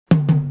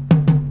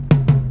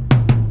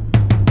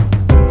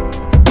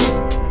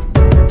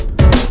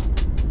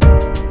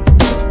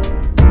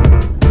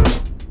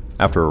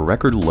After a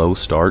record low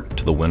start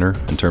to the winter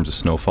in terms of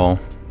snowfall,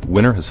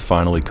 winter has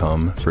finally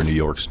come for New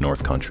York's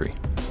North Country.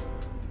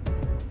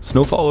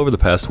 Snowfall over the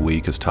past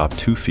week has topped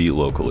 2 feet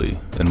locally,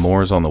 and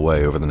more is on the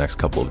way over the next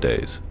couple of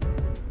days.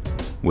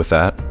 With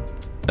that,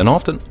 an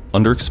often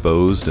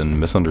underexposed and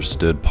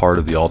misunderstood part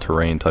of the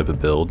all-terrain type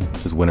of build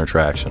is winter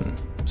traction,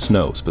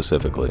 snow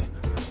specifically.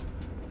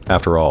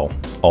 After all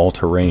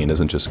terrain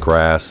isn't just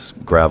grass,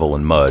 gravel,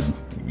 and mud,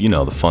 you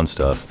know, the fun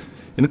stuff.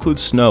 It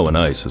includes snow and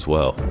ice as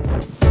well.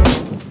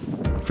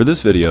 For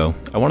this video,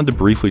 I wanted to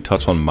briefly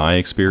touch on my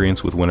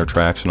experience with winter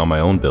traction on my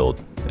own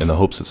build, in the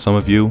hopes that some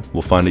of you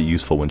will find it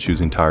useful when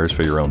choosing tires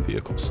for your own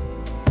vehicles.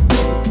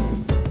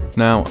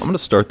 Now, I'm going to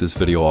start this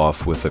video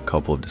off with a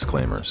couple of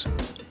disclaimers.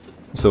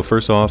 So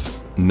first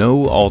off,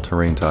 no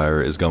all-terrain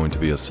tire is going to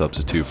be a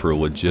substitute for a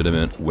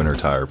legitimate winter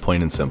tire,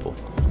 plain and simple.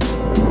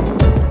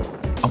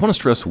 I want to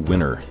stress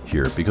winter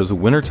here because a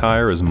winter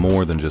tire is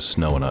more than just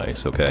snow and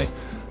ice, okay?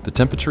 The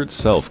temperature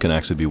itself can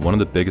actually be one of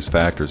the biggest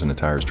factors in a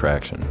tire's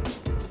traction.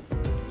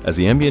 As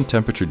the ambient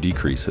temperature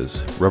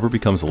decreases, rubber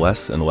becomes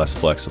less and less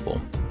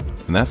flexible.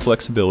 And that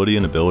flexibility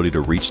and ability to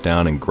reach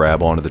down and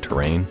grab onto the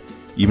terrain,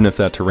 even if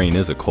that terrain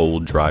is a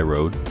cold, dry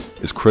road,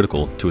 is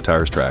critical to a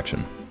tire's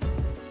traction.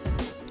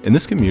 In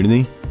this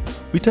community,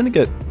 we tend to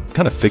get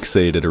kind of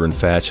fixated or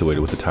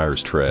infatuated with the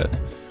tire's tread.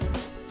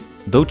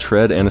 Though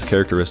tread and its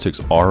characteristics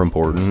are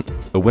important,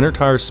 a winter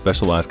tire's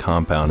specialized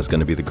compound is going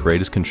to be the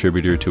greatest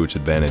contributor to its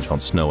advantage on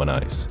snow and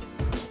ice.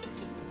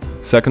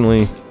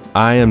 Secondly,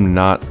 I am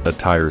not a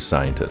tire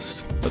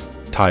scientist, a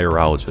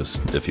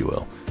tireologist, if you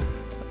will.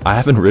 I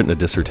haven't written a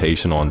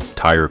dissertation on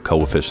tire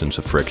coefficients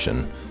of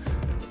friction.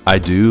 I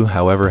do,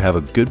 however, have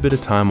a good bit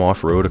of time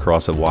off-road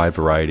across a wide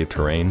variety of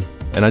terrain,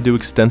 and I do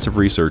extensive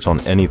research on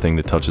anything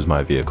that touches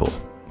my vehicle,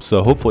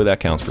 so hopefully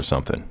that counts for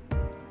something.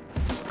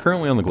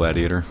 Currently on the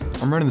Gladiator,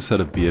 I'm running a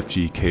set of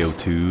BFG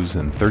KO2s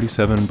and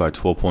 37 by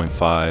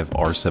 12.5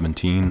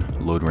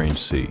 R17 Load Range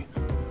C.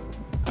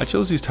 I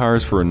chose these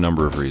tires for a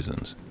number of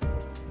reasons.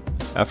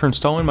 After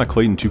installing my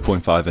Clayton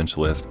 2.5-inch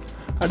lift,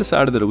 I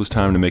decided that it was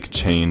time to make a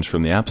change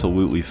from the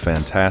absolutely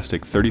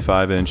fantastic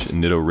 35-inch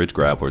Nitto Ridge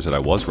Grapplers that I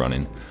was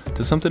running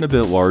to something a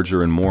bit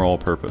larger and more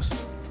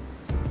all-purpose.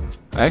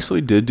 I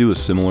actually did do a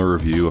similar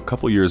review a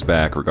couple years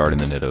back regarding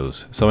the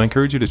Nittos, so I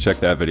encourage you to check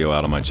that video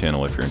out on my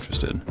channel if you're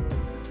interested.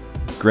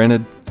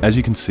 Granted, as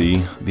you can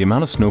see, the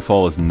amount of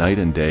snowfall is night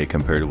and day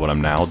compared to what I'm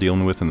now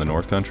dealing with in the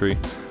North Country,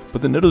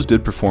 but the Nittos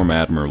did perform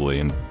admirably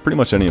in pretty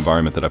much any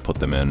environment that I put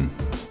them in.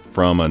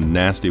 From a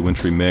nasty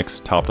wintry mix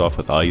topped off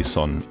with ice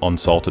on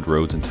unsalted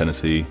roads in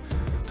Tennessee,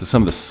 to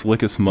some of the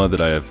slickest mud that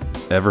I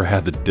have ever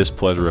had the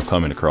displeasure of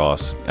coming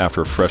across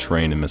after a fresh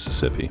rain in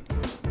Mississippi.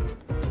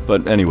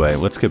 But anyway,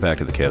 let's get back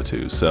to the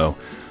KO2s. So,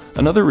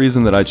 another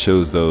reason that I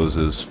chose those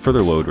is for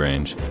their load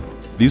range.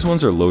 These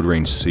ones are load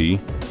range C,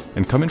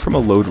 and coming from a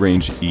load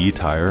range E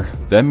tire,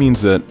 that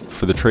means that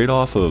for the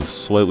trade-off of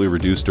slightly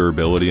reduced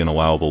durability and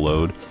allowable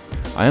load,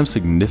 I am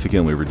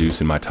significantly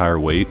reducing my tire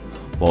weight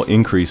while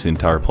increasing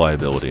tire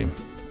pliability.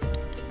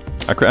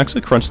 I actually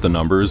crunched the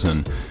numbers,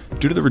 and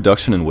due to the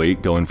reduction in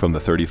weight going from the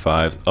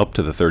 35s up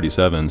to the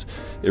 37s,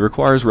 it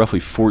requires roughly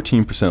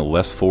 14%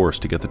 less force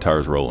to get the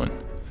tires rolling.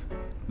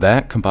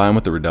 That, combined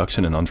with the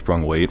reduction in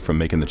unsprung weight from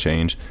making the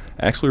change,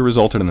 actually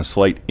resulted in a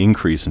slight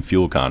increase in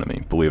fuel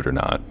economy, believe it or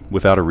not,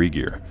 without a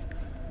re-gear.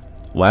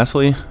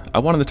 Lastly, I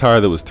wanted a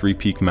tire that was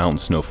 3-peak mountain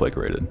snowflake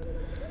rated.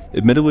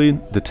 Admittedly,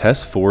 the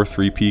test for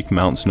 3-peak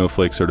mountain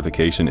snowflake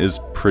certification is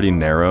pretty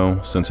narrow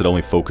since it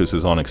only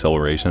focuses on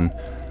acceleration.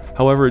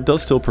 However, it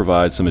does still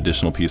provide some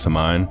additional peace of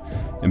mind,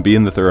 and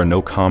being that there are no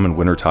common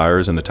winter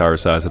tires in the tire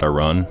size that I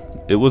run,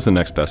 it was the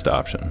next best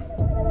option.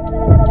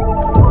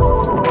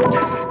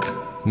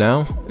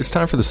 Now, it's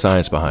time for the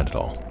science behind it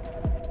all.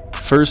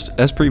 First,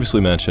 as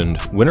previously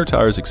mentioned, winter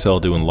tires excel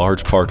due in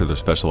large part to their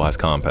specialized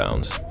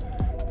compounds.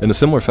 In a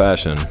similar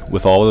fashion,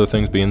 with all other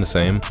things being the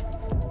same,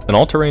 an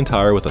all-terrain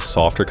tire with a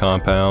softer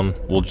compound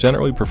will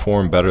generally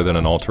perform better than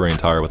an all-terrain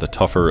tire with a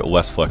tougher,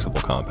 less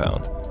flexible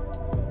compound.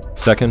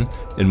 Second,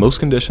 in most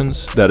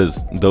conditions, that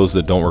is, those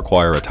that don't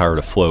require a tire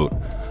to float,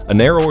 a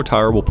narrower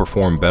tire will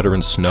perform better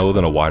in snow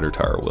than a wider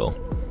tire will.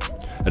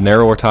 A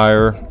narrower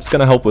tire is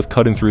going to help with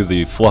cutting through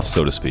the fluff,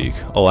 so to speak,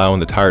 allowing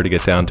the tire to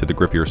get down to the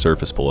grippier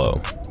surface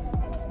below.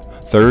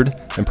 Third,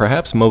 and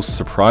perhaps most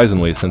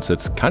surprisingly since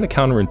it's kind of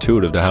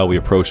counterintuitive to how we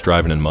approach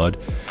driving in mud,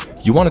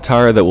 you want a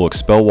tire that will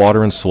expel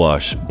water and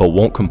slush, but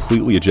won't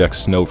completely eject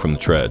snow from the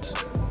treads.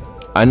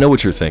 I know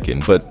what you're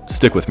thinking, but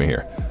stick with me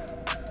here.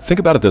 Think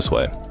about it this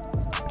way.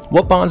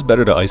 What bonds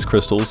better to ice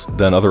crystals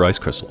than other ice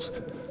crystals?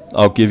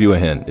 I'll give you a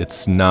hint,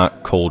 it's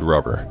not cold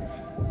rubber.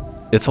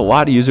 It's a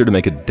lot easier to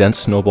make a dense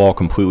snowball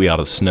completely out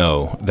of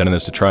snow than it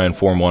is to try and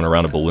form one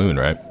around a balloon,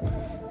 right?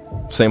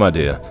 Same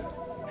idea.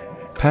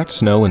 Packed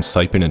snow and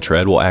siping and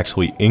tread will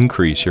actually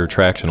increase your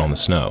traction on the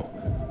snow.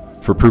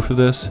 For proof of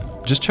this,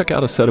 just check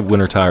out a set of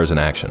winter tires in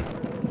action.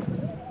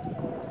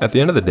 At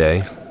the end of the day,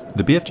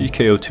 the BFG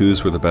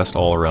KO2s were the best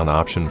all-around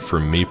option for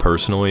me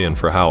personally and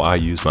for how I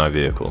use my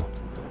vehicle.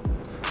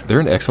 They're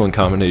an excellent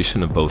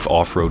combination of both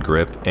off-road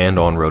grip and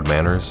on-road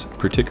manners,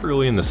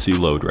 particularly in the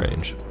C-load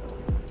range.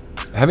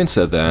 Having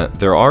said that,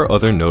 there are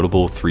other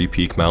notable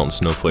 3-peak mountain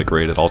snowflake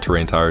rated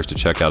all-terrain tires to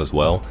check out as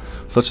well,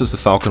 such as the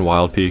Falcon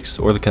Wild Peaks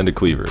or the Kenda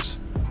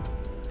Cleavers.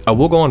 I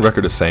will go on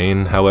record as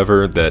saying,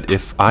 however, that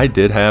if I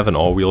did have an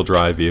all-wheel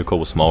drive vehicle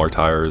with smaller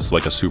tires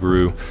like a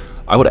Subaru,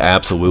 I would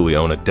absolutely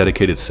own a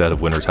dedicated set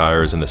of winter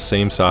tires in the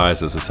same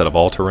size as the set of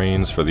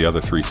all-terrains for the other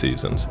 3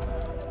 seasons.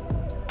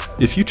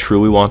 If you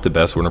truly want the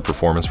best winter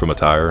performance from a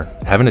tire,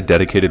 having a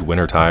dedicated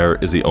winter tire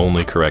is the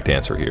only correct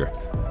answer here.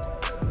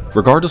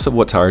 Regardless of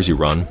what tires you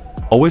run,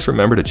 always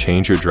remember to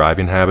change your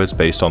driving habits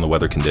based on the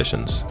weather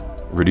conditions.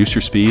 Reduce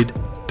your speed,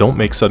 don't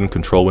make sudden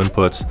control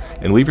inputs,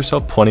 and leave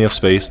yourself plenty of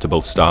space to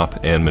both stop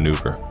and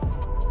maneuver.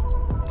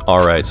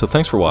 Alright, so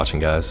thanks for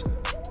watching, guys.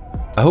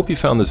 I hope you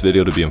found this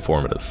video to be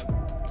informative.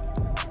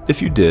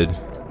 If you did,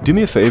 do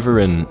me a favor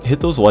and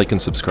hit those like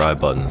and subscribe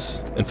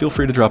buttons, and feel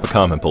free to drop a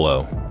comment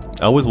below.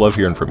 I always love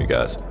hearing from you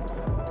guys.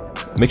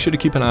 Make sure to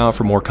keep an eye out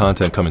for more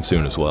content coming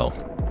soon as well.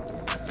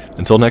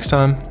 Until next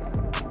time,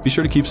 be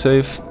sure to keep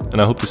safe,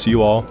 and I hope to see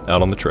you all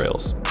out on the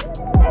trails.